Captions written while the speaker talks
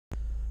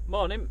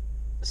Morning.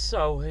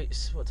 So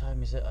it's, what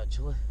time is it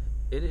actually?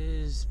 It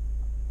is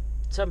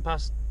 10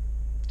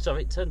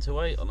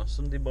 to 8 on a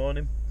Sunday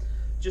morning.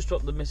 Just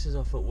dropped the missus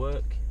off at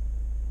work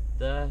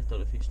there, don't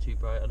know if it's too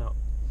bright or not.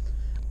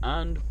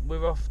 And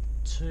we're off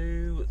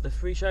to the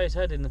Three Shires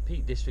Head in the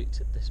Peak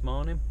District this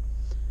morning.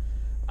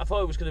 I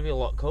thought it was going to be a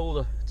lot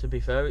colder, to be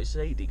fair. It's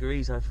 8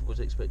 degrees. I was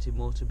expecting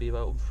more, to be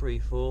about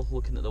 3-4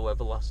 looking at the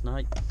weather last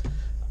night.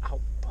 Ow,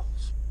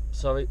 balls.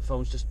 Sorry,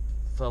 phone's just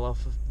fell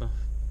off of my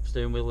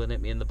steering wheel and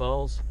hit me in the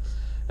balls.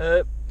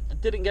 I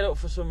didn't get up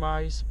for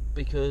sunrise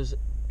because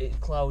it's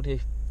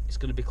cloudy. It's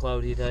going to be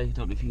cloudy today.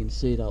 Don't know if you can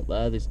see it out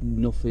there. There's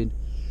nothing.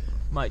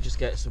 Might just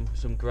get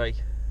some grey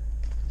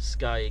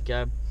sky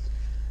again,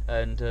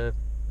 and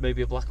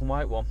maybe a black and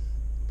white one.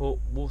 But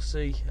we'll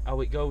see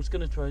how it goes.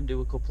 Going to try and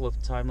do a couple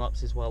of time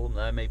lapses while I'm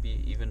there.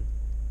 Maybe even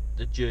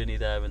the journey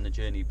there and the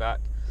journey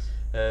back.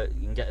 You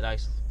can get a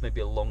nice,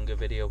 maybe a longer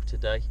video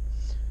today.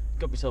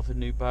 Got myself a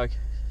new bag,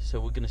 so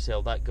we're going to see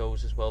how that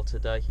goes as well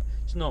today.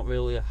 It's not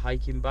really a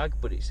hiking bag,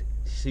 but it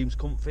seems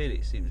comfy,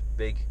 it seems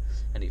big,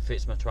 and it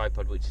fits my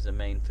tripod, which is the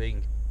main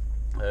thing.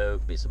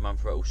 It's a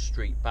Manfrotto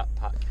street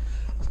backpack,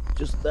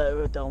 just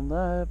there, down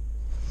there.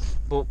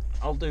 But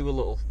I'll do a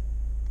little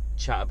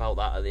chat about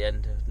that at the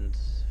end and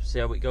see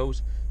how it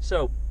goes.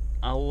 So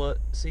I'll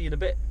see you in a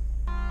bit.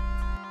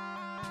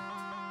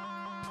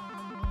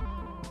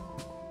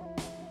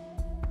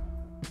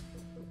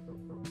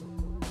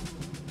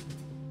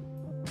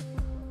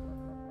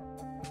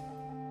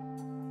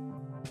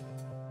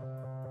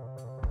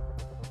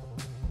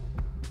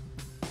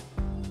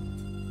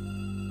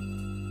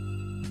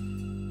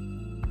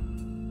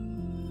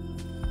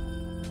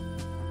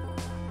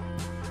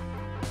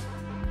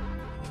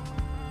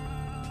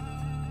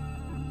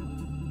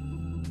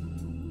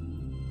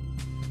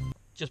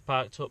 Just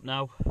parked up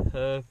now,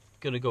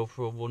 gonna go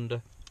for a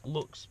wander.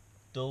 Looks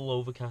dull,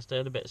 overcast. I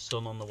had a bit of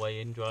sun on the way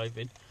in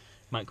driving.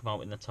 Might come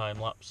out in the time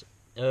lapse.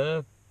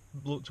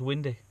 Looks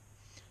windy.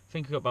 I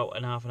think I've got about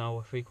an half an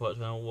hour, 3/4 of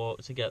an hour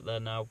walk to get there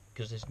now,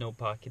 because there's no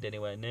parking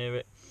anywhere near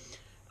it.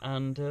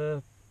 And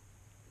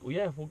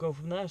yeah, we'll go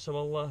from there, so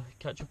I'll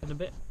catch up in a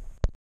bit.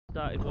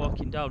 Started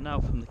walking down now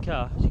from the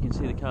car, as you can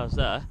see the car's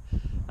there,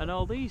 and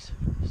all these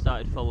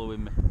started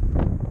following me.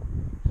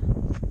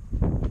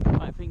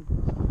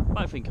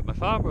 Might think of my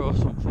father or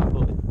something,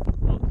 but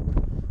look.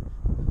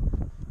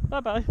 Bye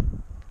bye.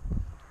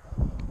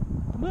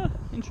 Ah,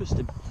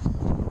 interesting.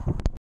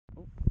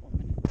 Oh, 1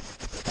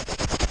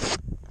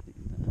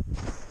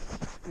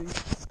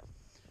 minute.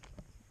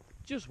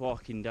 Just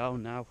walking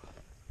down now.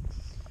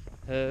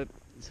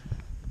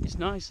 It's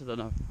nicer than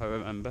I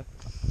remember.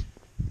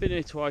 Been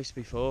here twice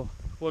before.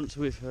 Once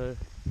with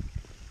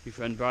my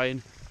friend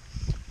Brian.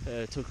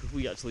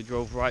 We actually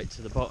drove right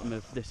to the bottom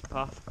of this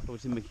path. I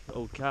was in my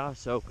old car,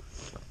 so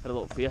I had a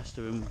little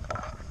Fiesta, and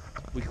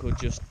we could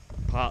just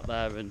park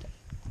there and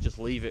just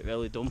leave it,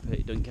 really dump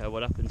it. Don't care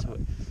what happened to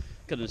it.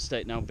 Got an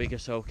estate now bigger,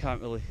 so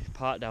can't really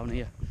park down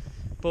here.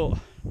 But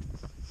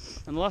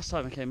and the last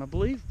time I came, I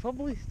believe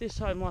probably this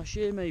time last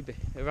year, maybe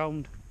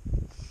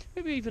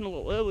even a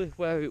little earlier,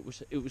 where it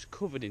was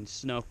covered in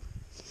snow.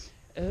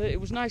 It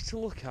was nice to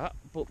look at,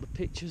 but the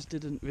pictures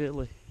didn't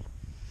really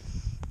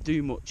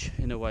do much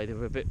in a way. They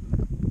were a bit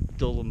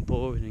dull and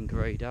boring and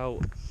greyed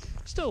out.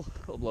 Still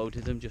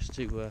uploaded them just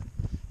to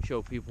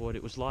show people what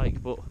it was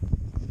like, but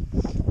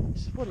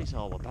it's what it's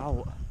all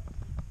about.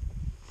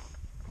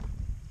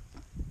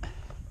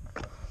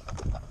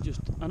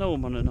 I know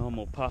I'm on a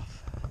normal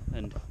path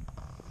and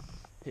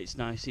it's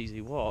nice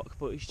easy walk,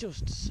 but it's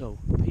just so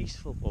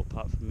peaceful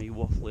apart from me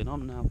waffling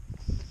on now.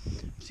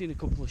 I've seen a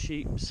couple of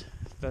sheeps,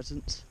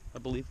 pheasants I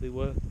believe they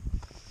were,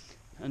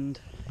 and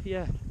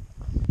yeah,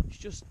 it's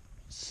just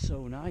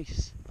so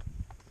nice.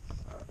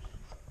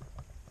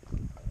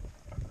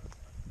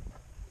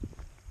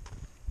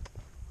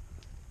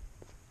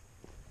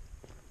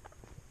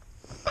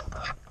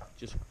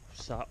 Just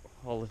sat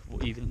all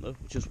even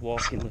just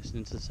walking,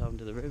 listening to the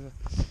sound of the river.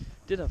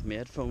 Did have my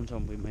headphones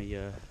on with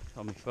my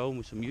phone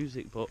with some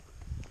music, but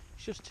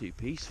it's just too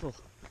peaceful.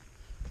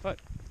 Right,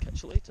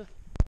 catch you later.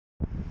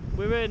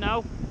 We're here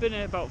now. Been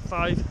here about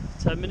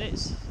 5-10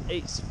 minutes.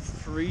 It's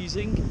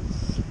freezing.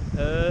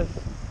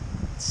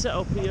 Set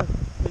up here,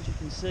 as you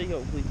can see,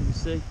 hopefully you can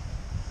see.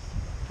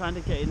 Trying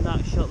to get in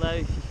that shot there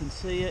if you can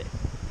see it.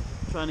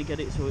 Trying to get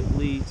it so it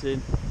leads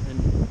in,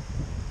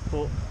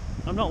 but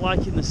I'm not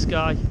liking the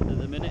sky at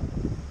the minute.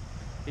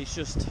 It's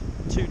just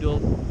too dull,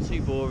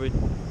 too boring.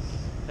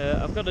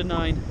 I've got a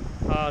 9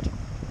 hard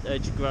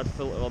edge grad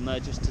filter on there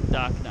just to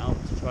darken it out,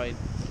 to try and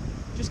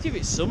just give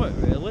it something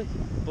really,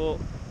 but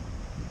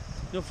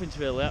nothing's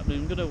really happening.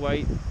 I'm going to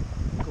wait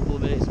a couple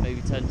of minutes,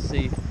 maybe 10, to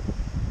see if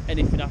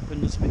anything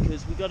happens,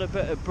 because we got a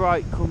bit of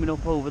bright coming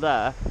up over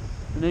there,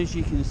 and as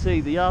you can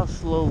see they are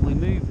slowly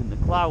moving, the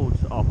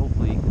clouds, or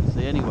hopefully you can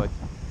see anyway.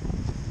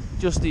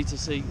 Just need to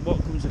see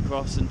what comes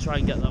across and try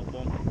and get that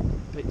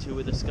one picture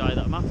with the sky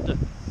that I'm after.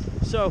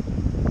 So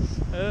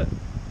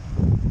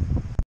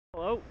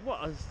hello, what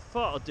I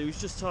thought I'd do is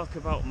just talk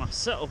about my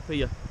setup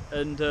here,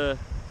 and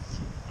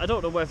I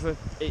don't know whether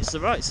it's the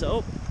right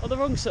setup. or the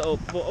wrong setup,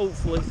 but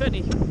hopefully if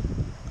any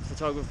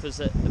photographers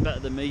that are better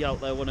than me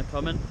out there want to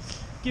comment,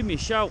 give me a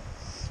shout.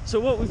 So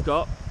what we've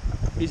got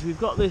is we've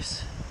got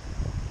this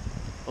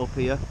up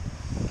here.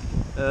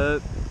 Oh,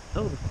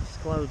 the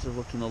clouds are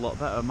looking a lot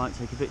better. I might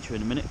take a picture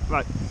in a minute.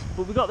 Right,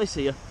 but we've got this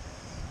here,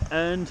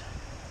 and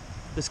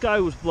the sky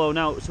was blown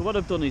out. So what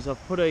I've done is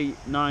I've put a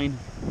 9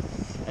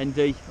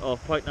 ND or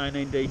 0.9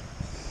 ND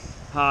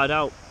hard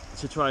out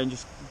to try and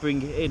just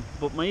bring it in.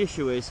 But my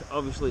issue is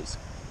obviously it's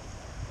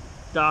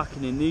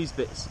darkening these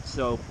bits,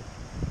 so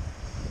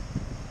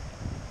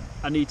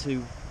I need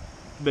to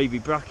maybe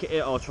bracket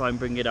it or try and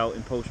bring it out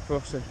in post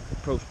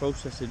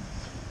processing.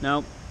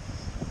 Now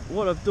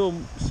what I've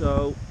done,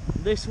 so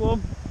this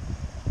one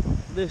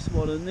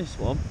and this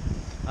one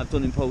I've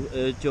done in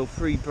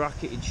 3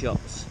 bracketed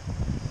shots.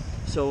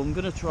 So I'm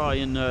going to try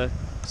and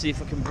see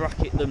if I can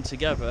bracket them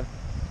together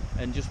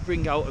and just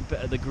bring out a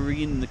bit of the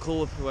green and the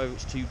colour for where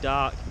it's too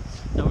dark.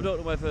 Now I don't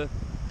know whether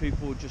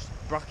people would just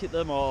bracket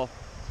them or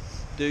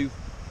do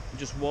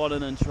just one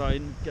and then try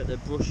and get the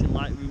brush in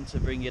Lightroom to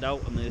bring it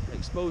out on the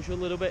exposure a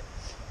little bit.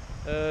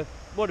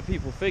 What do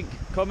people think?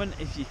 Comment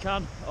if you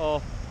can,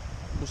 or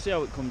we'll see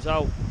how it comes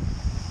out.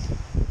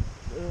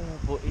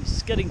 But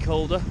it's getting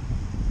colder.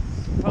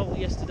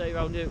 Apparently yesterday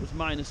around here it was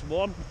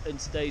 -1 and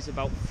today's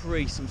about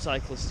 3, some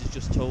cyclists has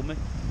just told me.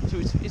 So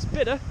it's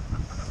bitter.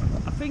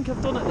 I think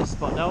I've done at this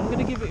spot now. I'm going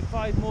to give it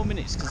 5 more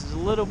minutes because there's a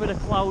little bit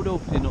of cloud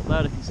opening up there.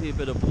 I can see a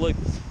bit of blue.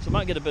 So I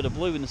might get a bit of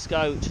blue in the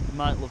sky, which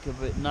might look a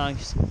bit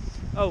nice.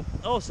 Oh,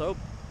 also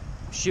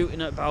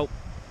shooting at about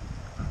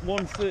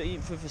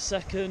 1/13th of a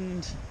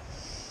second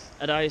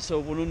at ISO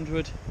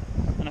 100,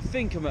 and I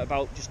think I'm at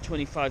about just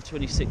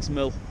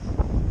 25-26mm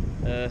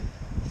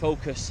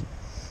focus.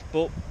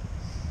 But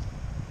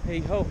hey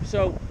ho,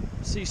 so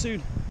see you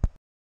soon.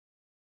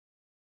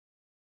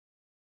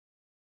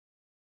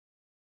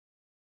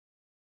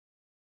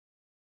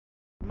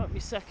 I'm at my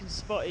second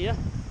spot here.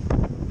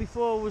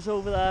 Before I was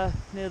over there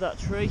near that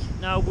tree,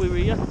 now we're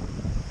here.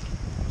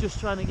 Just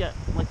trying to get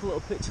like a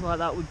little picture like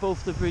that with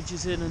both the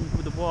bridges in and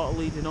with the water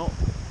leading up.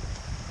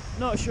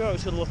 Not sure how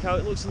it's going to look out.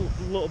 It looks a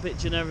little bit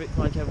generic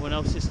like everyone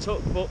else's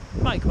took, but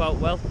might come out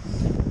well.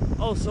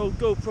 Also,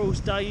 GoPro's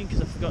dying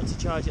because I forgot to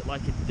charge it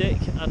like a dick,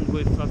 and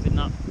with having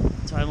that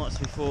time lapse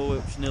before,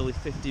 which was nearly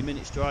 50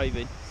 minutes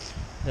driving,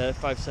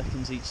 5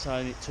 seconds each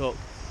time it took,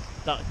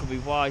 that could be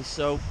why.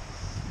 So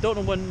don't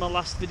know when my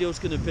last video is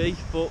going to be,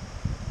 but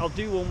I'll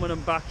do one when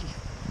I'm back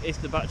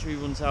if the battery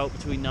runs out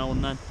between now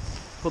and then.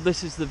 But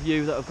this is the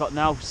view that I've got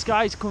now.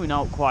 Sky's coming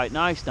out quite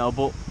nice now,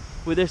 but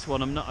with this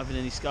one I'm not having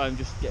any sky, I'm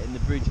just getting the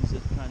bridges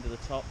at kind of the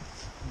top,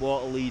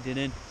 water leading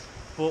in.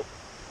 But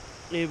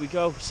here we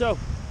go. So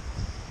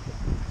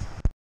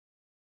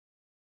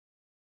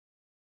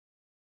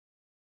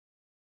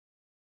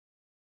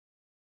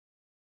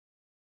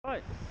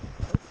right,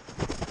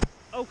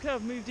 okay,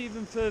 I've moved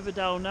even further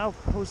down now.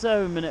 I was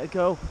there a minute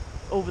ago,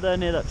 over there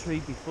near that tree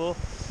before.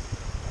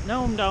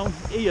 Now I'm down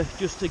here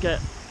just to get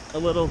a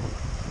little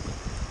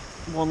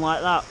one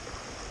like that.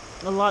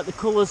 I like the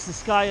colours. The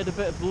sky had a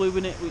bit of blue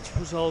in it, which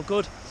was all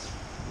good.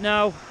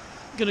 Now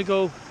I'm gonna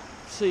go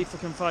see if I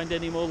can find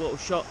any more little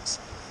shots,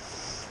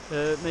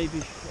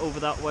 maybe over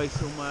that way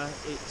somewhere.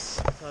 It's,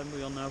 what time are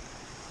we on now?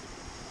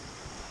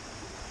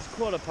 It's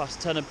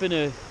 10:15. I've been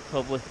here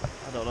probably,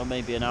 I don't know,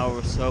 maybe an hour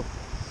or so.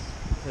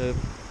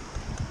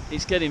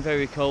 It's getting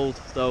very cold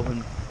though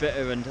and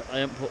bitter, and I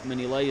haven't put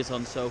many layers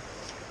on, so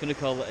I'm going to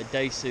call it a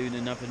day soon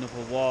and have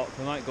another walk.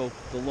 I might go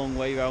the long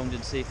way round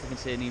and see if I can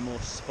see any more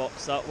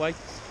spots that way,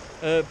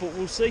 but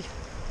we'll see.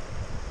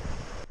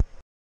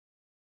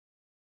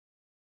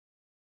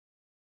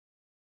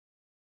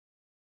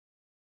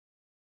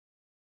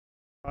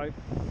 Right,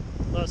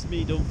 that's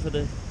me done for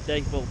the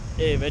day. Well,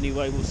 here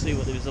anyway, we'll see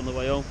what there is on the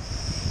way home.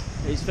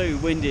 It's very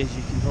windy, as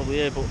you can probably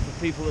hear, but for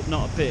people that have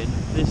not been,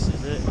 this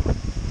is it.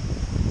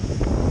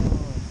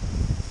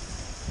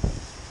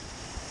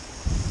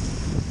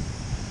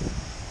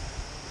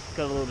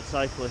 Got a load of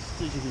cyclists.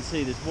 As you can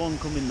see, there's one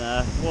coming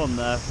there, one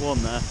there,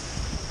 one there,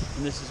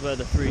 and this is where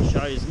the Three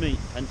Shires meet,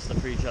 hence the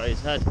Three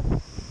Shires Head.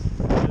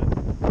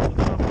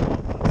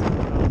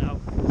 Now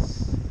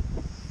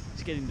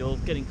it's getting dull,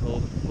 getting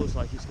cold. Looks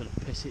like it's going to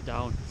piss it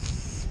down.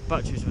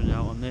 Battery's running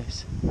out on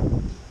this.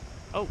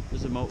 Oh,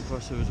 there's a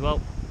motocrosser as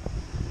well.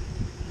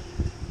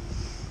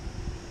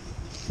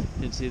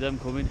 Didn't see them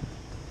coming.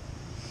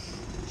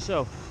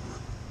 So,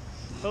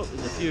 oh,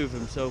 there's a few of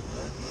them. So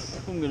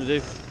what I'm going to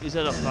do is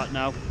head off back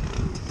now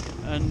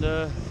and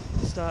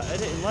start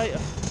editing later.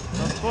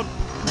 Have fun.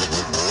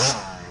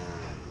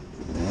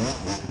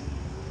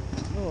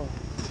 Oh.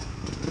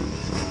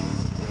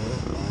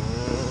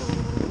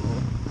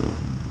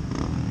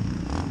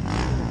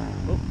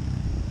 Oh.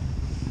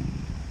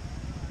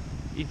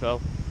 He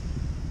fell.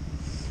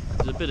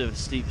 There's a bit of a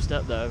steep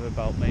step there of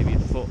about maybe a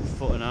foot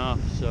and a half,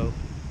 so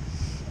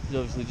he's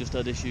obviously just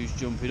had issues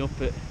jumping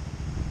up it.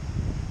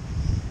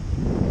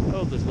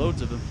 Oh, there's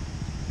loads of them.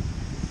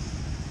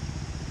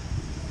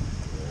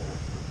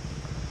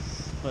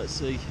 Let's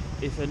see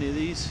if any of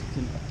these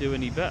can do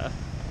any better.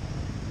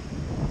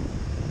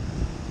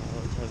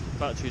 What time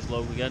battery's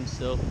low again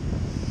still.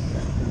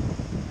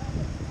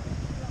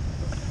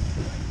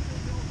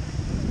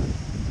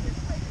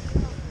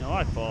 Now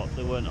I thought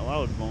they weren't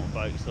allowed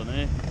motorbikes on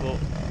here, but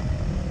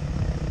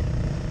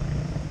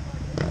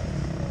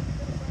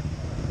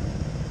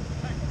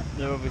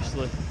they're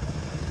obviously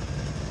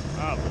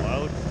aren't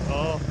allowed.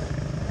 Oh,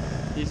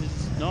 these are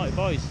just naughty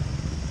boys.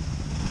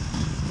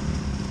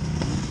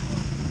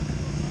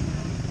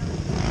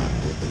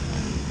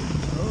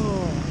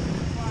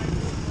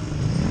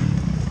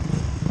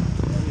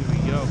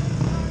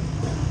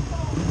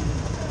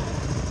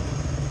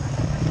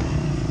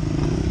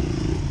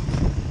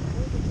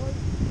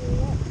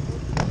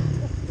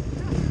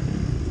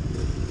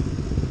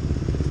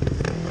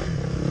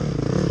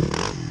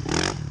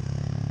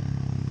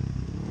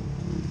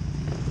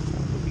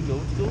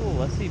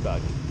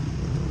 Bag.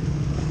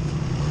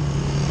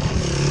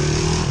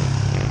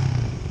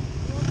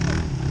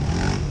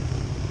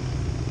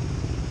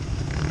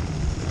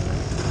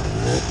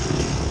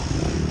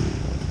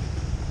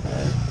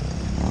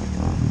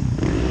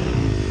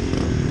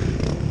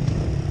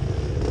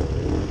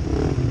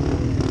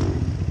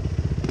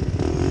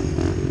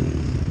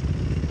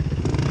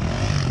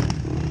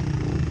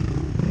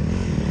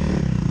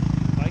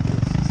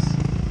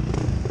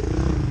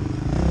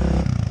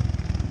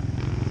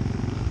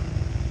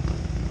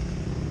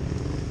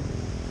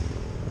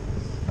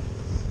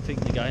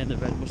 The guy in the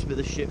red must be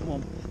the shit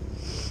one.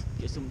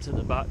 Gets them to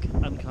the back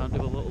and can't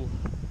do a little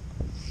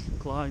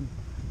climb.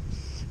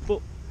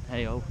 But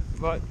hey ho,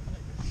 right,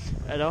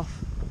 head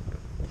off,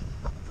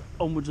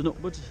 onwards and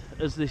upwards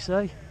as they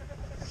say,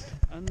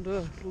 and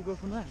we'll go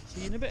from there.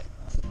 See you in a bit.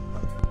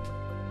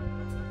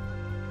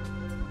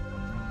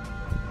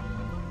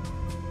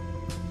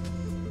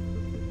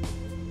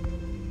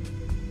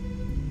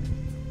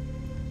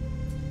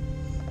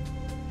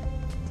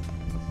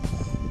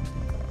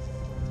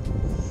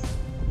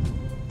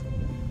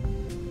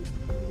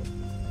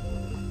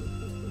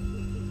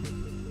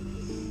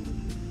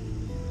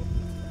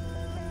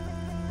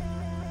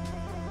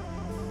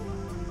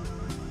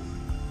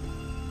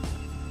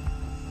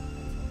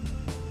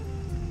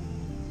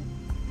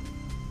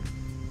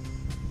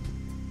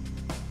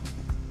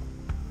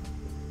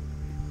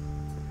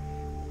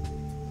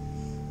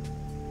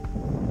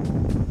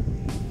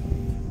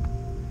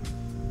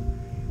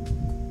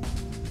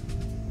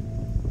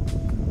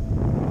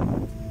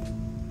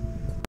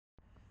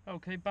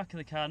 Okay, back in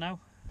the car now.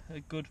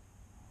 A good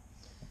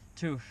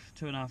two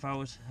and a half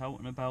hours out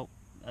and about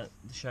at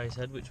the Shires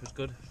Head, which was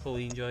good.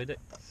 Fully enjoyed it.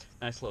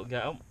 Nice little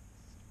get out.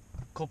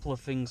 A couple of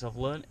things I've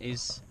learnt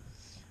is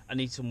I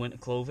need some winter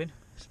clothing,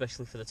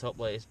 especially for the top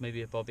layers.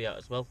 Maybe a bobby hat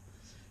as well,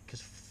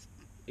 because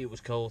it was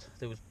cold.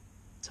 There was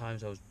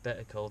times I was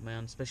better cold,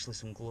 man. Especially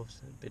some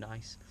gloves. It'd be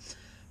nice.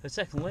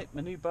 Secondly,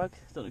 my new bag.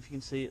 Don't know if you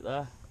can see it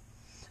there.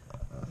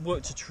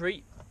 Worked a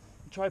treat.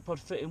 Tripod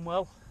fitting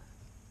well.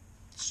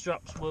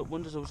 Straps work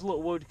wonders. I was a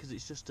little worried because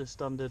it's just a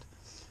standard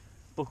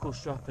buckle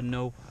strap and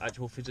no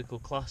actual physical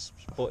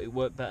clasps, but it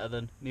worked better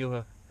than the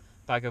other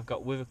bag I've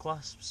got with a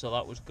clasp, so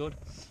that was good.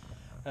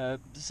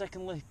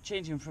 Secondly,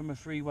 changing from a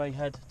three-way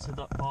head to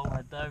that ball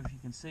head there, if you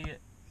can see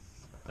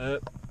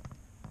it,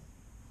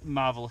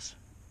 marvellous.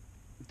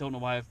 Don't know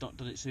why I've not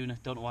done it sooner.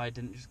 Don't know why I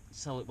didn't just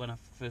sell it when I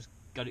first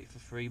got it for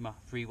free, my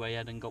three-way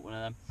head, and got one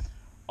of them.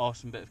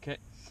 Awesome bit of kit.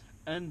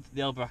 And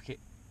the L bracket,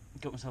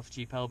 got myself a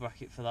cheap L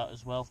bracket for that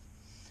as well.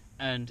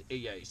 And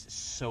yeah, it's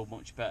so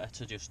much better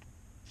to just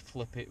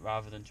flip it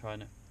rather than trying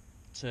to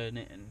turn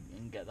it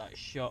and get that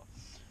shot.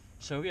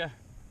 So yeah,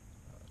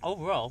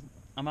 overall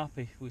I'm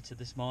happy with it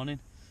this morning.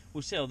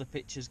 We'll see how the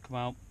pictures come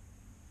out.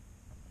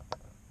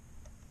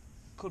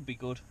 Could be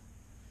good,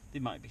 they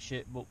might be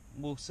shit, but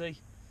we'll see.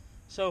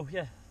 So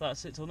yeah,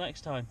 that's it till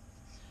next time.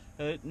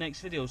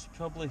 Next video's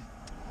probably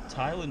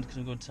Thailand, because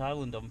I'm going to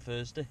Thailand on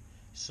Thursday,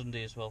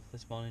 Sunday as well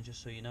this morning,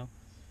 just so you know.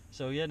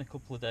 So yeah, in a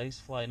couple of days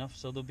flying off,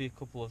 so there'll be a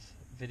couple of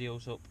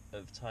videos up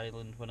of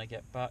Thailand when I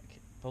get back,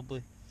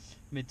 probably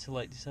mid to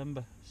late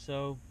December.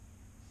 So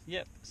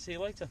yep, see you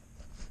later.